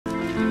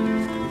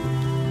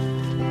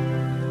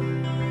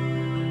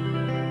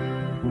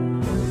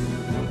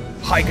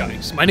Hi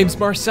guys, my name's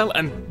Marcel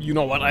and you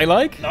know what I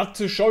like? Not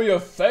to show your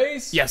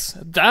face? Yes,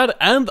 that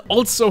and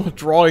also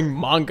drawing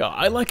manga.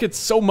 I like it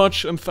so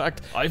much, in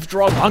fact, I've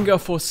drawn manga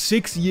for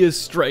 6 years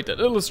straight and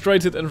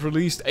illustrated and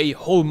released a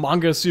whole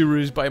manga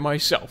series by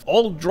myself,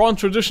 all drawn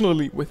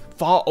traditionally with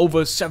far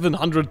over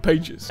 700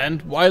 pages.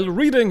 And while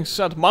reading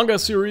said manga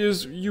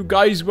series, you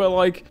guys were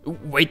like,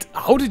 wait,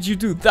 how did you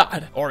do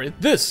that? Or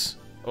this?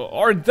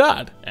 Or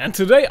that. And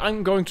today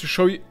I'm going to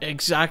show you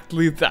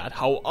exactly that,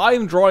 how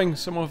I'm drawing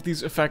some of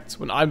these effects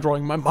when I'm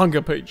drawing my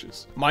manga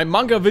pages. My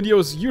manga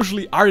videos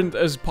usually aren't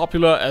as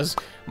popular as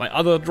my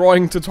other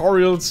drawing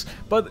tutorials,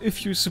 but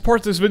if you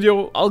support this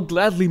video, I'll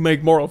gladly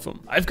make more of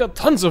them. I've got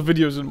tons of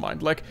videos in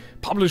mind, like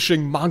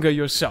publishing manga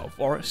yourself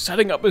or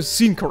setting up a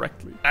scene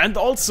correctly. And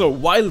also,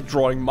 while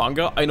drawing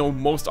manga, I know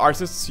most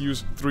artists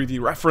use 3D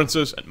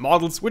references and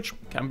models, which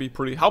can be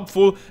pretty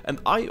helpful, and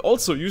I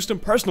also use them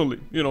personally,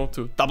 you know,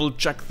 to double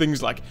check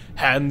things like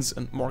hands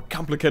and more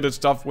complicated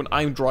stuff when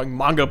I'm drawing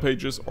manga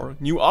pages or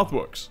new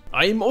artworks.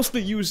 I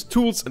mostly use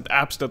tools and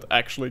apps that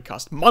actually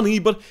cost money,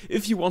 but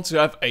if you want to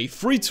have a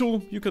free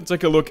tool, you can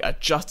take a look at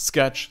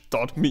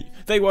justsketch.me.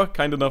 They were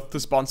kind enough to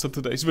sponsor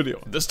today's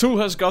video. This tool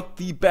has got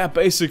the bare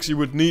basics you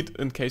would need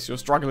in case you're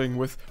struggling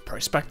with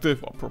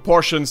perspective or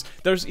proportions.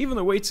 There's even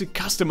a way to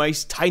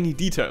customize tiny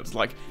details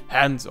like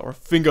hands or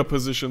finger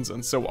positions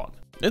and so on.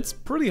 It's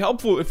pretty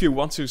helpful if you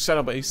want to set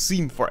up a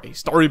scene for a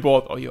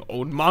storyboard or your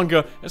own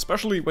manga,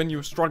 especially when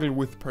you struggle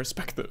with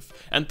perspective.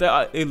 And there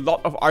are a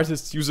lot of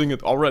artists using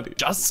it already.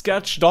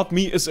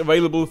 JustSketch.me is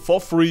available for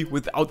free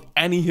without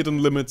any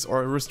hidden limits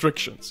or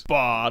restrictions.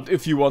 But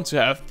if you want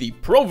to have the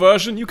pro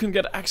version, you can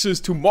get access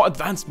to more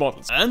advanced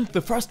models. And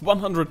the first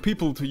 100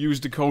 people to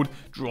use the code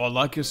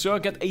DrawlikeaSir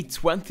get a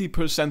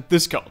 20%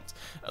 discount.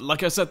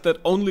 Like I said, that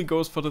only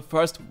goes for the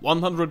first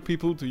 100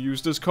 people to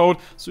use this code,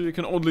 so you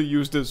can only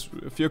use this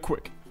if you're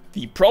quick.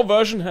 The Pro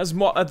version has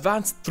more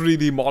advanced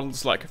 3D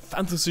models like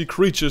fantasy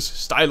creatures,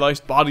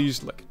 stylized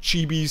bodies like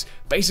chibis,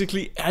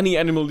 basically any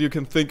animal you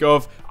can think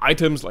of,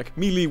 items like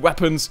melee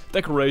weapons,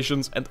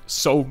 decorations, and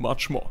so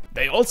much more.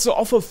 They also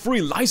offer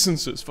free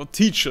licenses for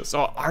teachers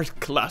or art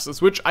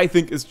classes, which I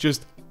think is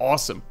just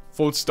awesome.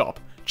 Full stop.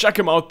 Check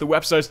them out, the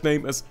website's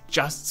name is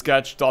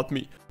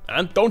justsketch.me.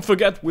 And don't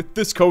forget, with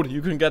this code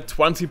you can get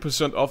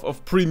 20% off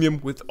of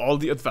premium with all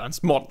the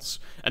advanced models.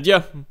 And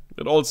yeah,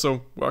 it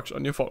also works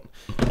on your phone.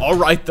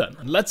 Alright then,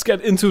 let's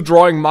get into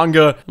drawing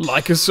manga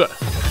like a sir.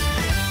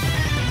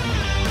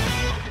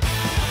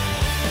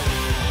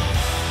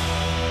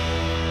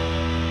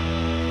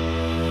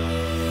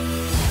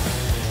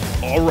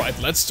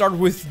 Alright, let's start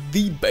with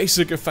the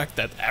basic effect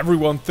that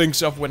everyone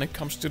thinks of when it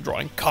comes to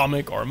drawing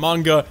comic or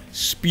manga,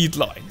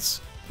 speedlines.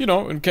 You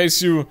know, in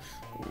case you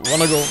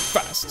wanna go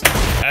fast.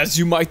 As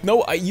you might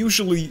know, I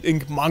usually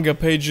ink manga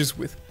pages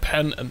with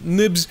pen and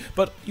nibs,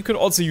 but you can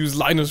also use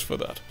liners for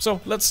that.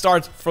 So let's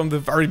start from the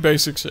very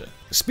basics here.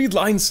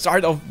 Speedlines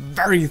start off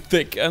very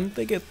thick and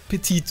they get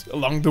petite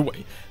along the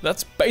way.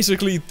 That's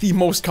basically the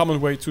most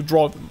common way to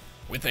draw them.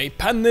 With a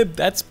pen nib,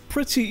 that's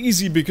pretty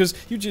easy because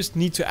you just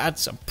need to add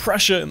some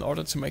pressure in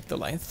order to make the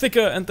line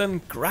thicker and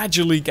then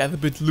gradually get a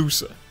bit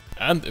looser.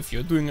 And if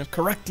you're doing it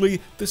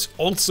correctly, this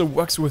also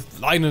works with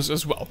liners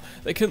as well.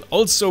 They can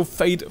also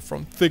fade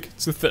from thick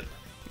to thin.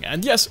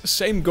 And yes,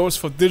 same goes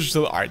for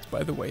digital art,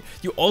 by the way.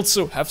 You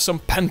also have some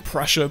pen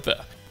pressure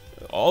there.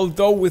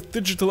 Although with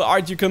digital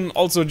art you can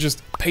also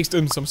just paste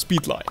in some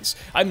speed lines.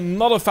 I'm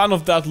not a fan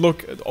of that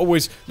look, it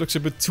always looks a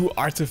bit too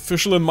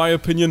artificial in my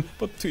opinion,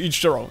 but to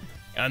each their own.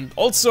 And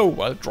also,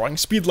 while drawing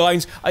speed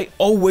lines, I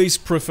always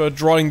prefer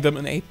drawing them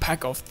in a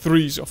pack of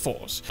 3s or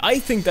 4s. I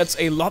think that's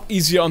a lot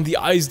easier on the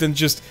eyes than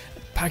just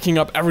packing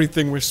up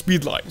everything with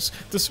speed lines.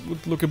 This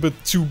would look a bit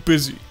too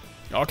busy.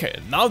 Okay,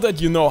 now that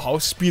you know how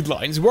speed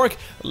lines work,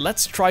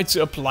 let's try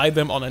to apply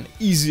them on an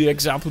easy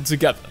example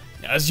together.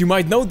 As you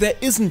might know, there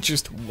isn't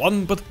just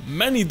one, but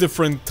many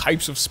different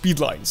types of speed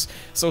lines.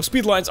 So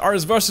speed lines are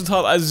as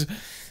versatile as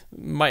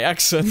my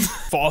accent.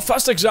 For our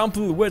first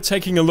example, we're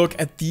taking a look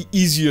at the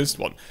easiest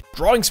one.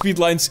 Drawing speed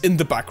lines in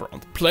the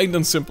background, plain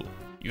and simple.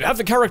 You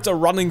have a character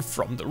running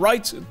from the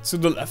right to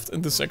the left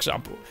in this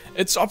example.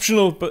 It's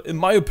optional, but in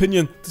my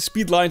opinion, the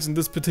speed lines in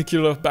this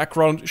particular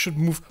background should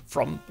move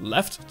from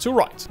left to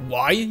right.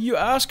 Why, you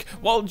ask?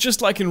 Well,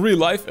 just like in real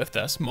life, if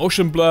there's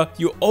motion blur,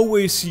 you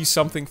always see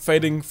something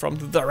fading from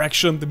the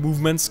direction the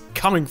movement's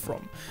coming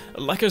from.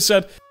 Like I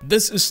said,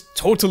 this is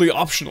totally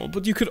optional,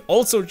 but you could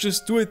also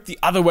just do it the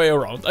other way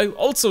around. I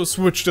also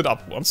switched it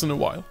up once in a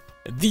while.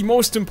 The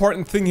most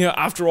important thing here,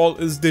 after all,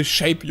 is the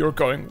shape you're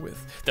going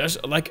with.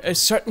 There's like a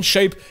certain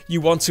shape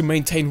you want to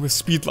maintain with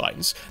speed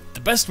lines.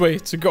 The best way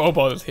to go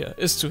about it here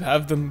is to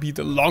have them be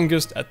the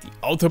longest at the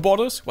outer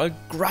borders, while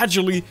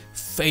gradually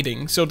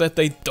fading so that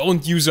they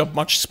don't use up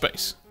much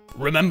space.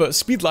 Remember,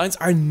 speed lines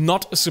are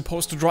not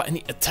supposed to draw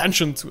any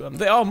attention to them.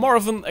 They are more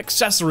of an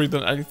accessory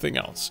than anything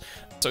else.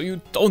 So you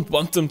don't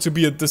want them to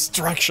be a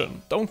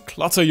distraction. Don't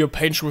clutter your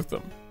page with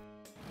them.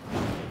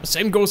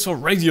 Same goes for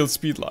radial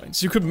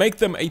speedlines. You could make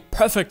them a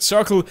perfect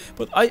circle,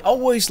 but I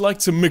always like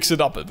to mix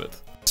it up a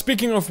bit.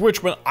 Speaking of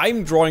which, when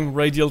I'm drawing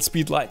radial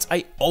speedlines,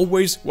 I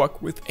always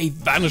work with a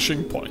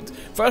vanishing point.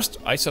 First,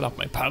 I set up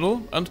my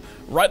panel, and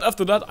right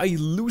after that, I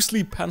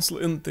loosely pencil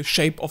in the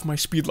shape of my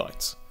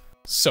speedlines.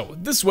 So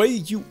this way,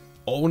 you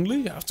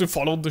only have to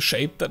follow the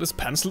shape that is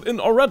penciled in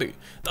already.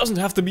 Doesn't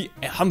have to be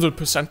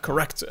 100%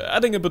 correct.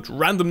 Adding a bit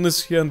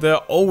randomness here and there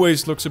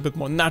always looks a bit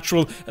more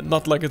natural and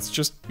not like it's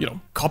just, you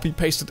know,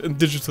 copy-pasted in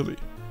digitally.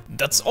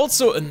 That's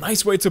also a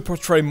nice way to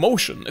portray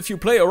motion. If you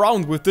play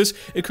around with this,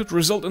 it could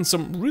result in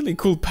some really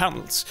cool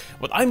panels.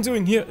 What I'm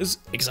doing here is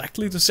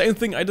exactly the same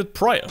thing I did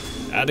prior,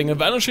 adding a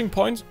vanishing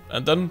point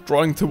and then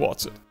drawing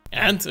towards it.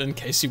 And in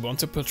case you want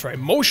to portray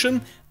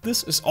motion,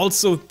 this is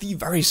also the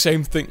very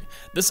same thing.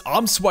 This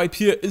arm swipe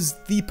here is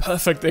the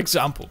perfect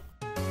example.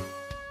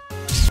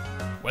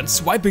 When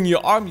swiping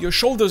your arm, your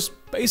shoulder's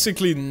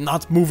basically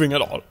not moving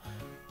at all.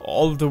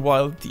 All the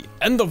while the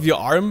end of your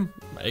arm,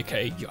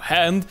 aka your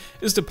hand,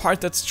 is the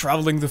part that's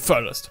traveling the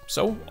furthest.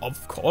 So,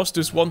 of course,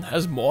 this one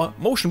has more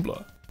motion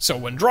blur. So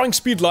when drawing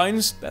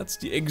speedlines, that's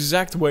the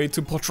exact way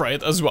to portray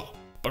it as well.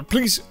 But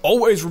please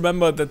always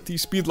remember that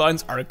these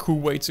speedlines are a cool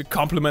way to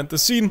complement the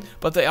scene,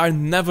 but they are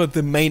never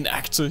the main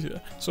actor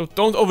here. So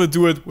don't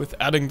overdo it with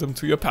adding them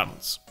to your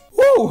panels.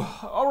 Woo!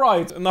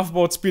 Alright, enough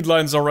about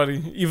speedlines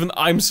already. Even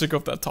I'm sick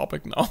of that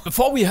topic now.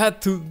 Before we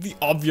head to the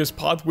obvious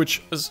part,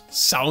 which is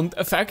sound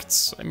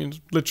effects, I mean,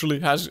 it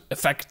literally has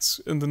effects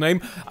in the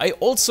name, I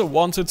also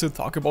wanted to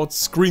talk about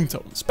screen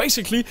tones.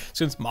 Basically,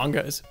 since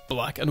manga is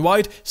black and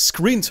white,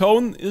 screen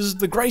tone is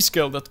the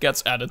grayscale that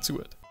gets added to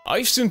it.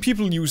 I've seen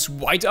people use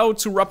whiteout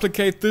to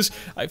replicate this,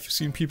 I've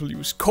seen people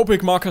use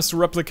Copic markers to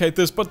replicate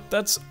this, but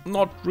that's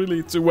not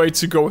really the way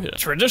to go here.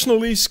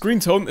 Traditionally,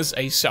 screen tone is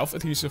a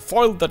self-adhesive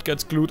foil that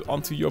gets glued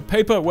onto your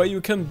paper where you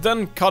can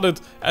then cut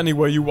it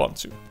anywhere you want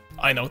to.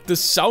 I know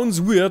this sounds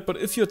weird, but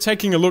if you're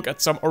taking a look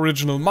at some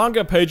original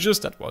manga pages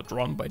that were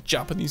drawn by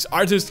Japanese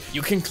artists,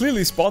 you can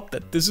clearly spot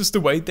that this is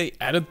the way they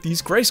added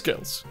these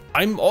grayscales.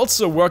 I'm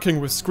also working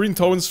with screen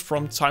tones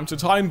from time to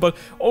time, but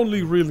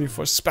only really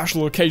for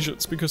special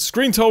occasions, because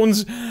screen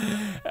tones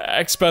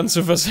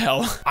expensive as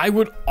hell. I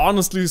would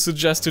honestly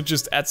suggest to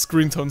just add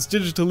screen tones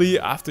digitally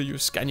after you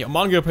scan your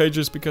manga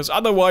pages, because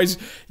otherwise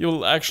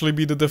you'll actually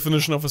be the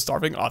definition of a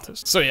starving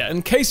artist. So yeah,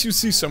 in case you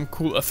see some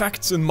cool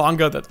effects in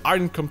manga that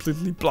aren't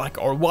completely black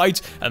or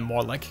white and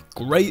more like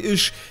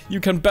grayish,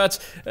 you can bet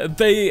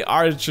they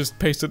are just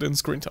pasted in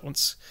screen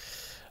tones.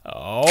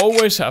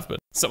 Always have been.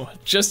 So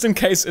just in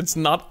case it's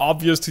not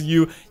obvious to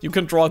you, you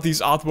can draw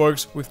these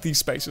artworks with these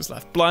spaces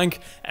left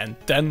blank, and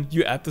then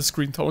you add the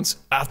screen tones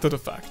after the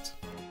fact.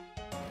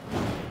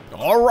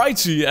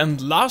 Alrighty, and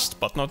last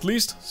but not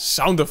least,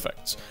 sound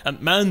effects.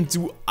 And man,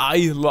 do I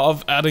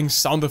love adding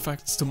sound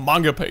effects to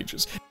manga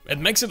pages. It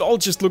makes it all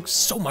just look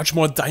so much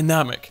more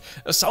dynamic.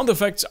 Sound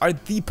effects are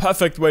the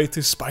perfect way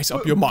to spice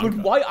up your manga.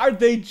 But why are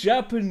they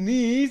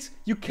Japanese?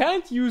 You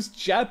can't use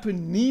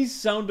Japanese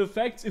sound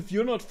effects if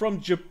you're not from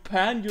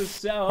Japan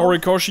yourself.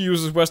 Horikoshi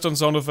uses Western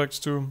sound effects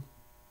too.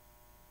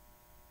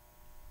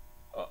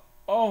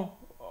 Oh,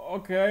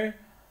 okay.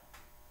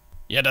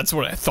 Yeah, that's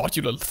what I thought,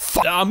 you little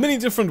fuck. There are many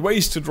different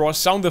ways to draw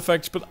sound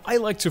effects, but I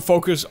like to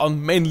focus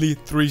on mainly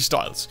 3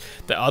 styles.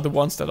 There are the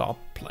ones that are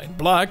plain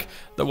black,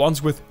 the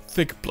ones with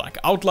thick black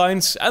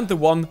outlines, and the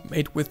one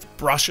made with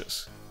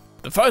brushes.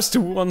 The first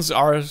 2 ones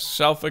are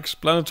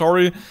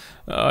self-explanatory,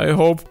 I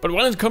hope. But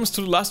when it comes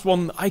to the last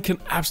one, I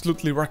can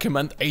absolutely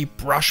recommend a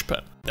brush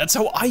pen. That's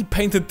how I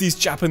painted these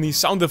Japanese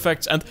sound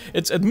effects, and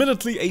it's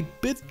admittedly a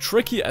bit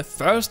tricky at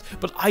first,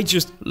 but I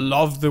just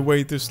love the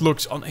way this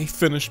looks on a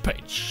finished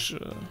page.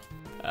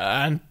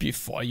 And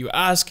before you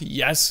ask,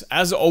 yes,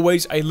 as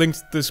always, I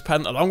linked this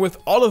pen along with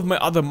all of my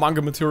other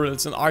manga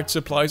materials and art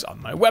supplies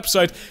on my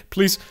website.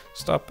 Please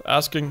stop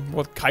asking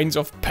what kinds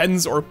of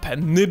pens or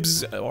pen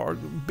nibs or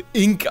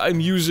ink I'm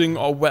using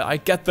or where I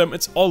get them.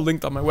 It's all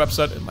linked on my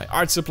website in my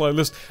art supply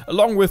list,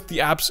 along with the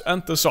apps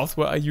and the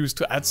software I use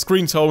to add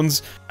screen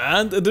tones.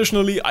 And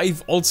additionally,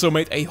 I've also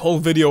made a whole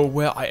video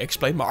where I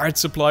explain my art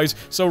supplies,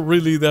 so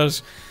really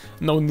there's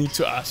no need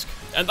to ask.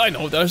 And I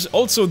know there's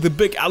also the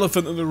big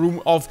elephant in the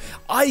room of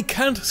I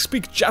can't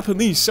speak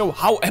Japanese, so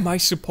how am I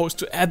supposed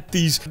to add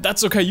these?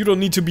 That's okay, you don't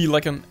need to be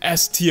like an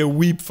S-tier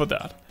weeb for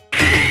that.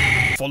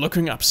 For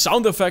looking up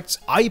sound effects,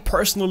 I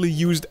personally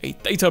used a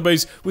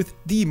database with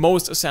the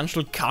most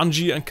essential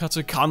kanji and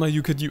katakana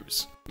you could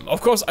use.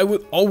 Of course, I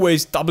would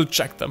always double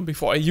check them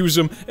before I use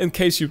them in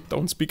case you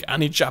don't speak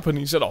any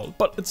Japanese at all,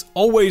 but it's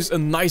always a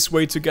nice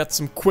way to get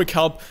some quick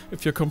help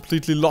if you're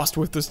completely lost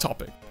with this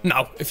topic.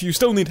 Now, if you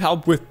still need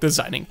help with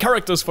designing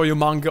characters for your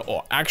manga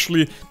or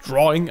actually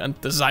drawing and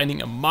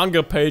designing a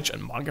manga page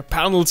and manga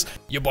panels,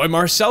 your boy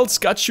Marcel's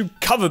got you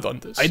covered on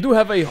this. I do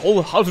have a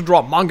whole how to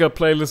draw manga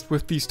playlist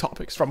with these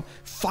topics, from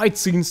fight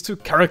scenes to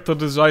character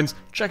designs.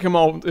 Check them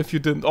out if you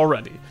didn't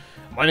already.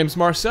 My name's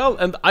Marcel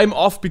and I'm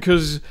off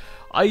because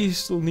I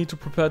still need to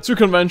prepare 2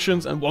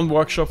 conventions and 1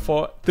 workshop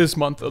for this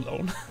month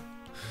alone.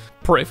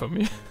 Pray for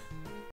me.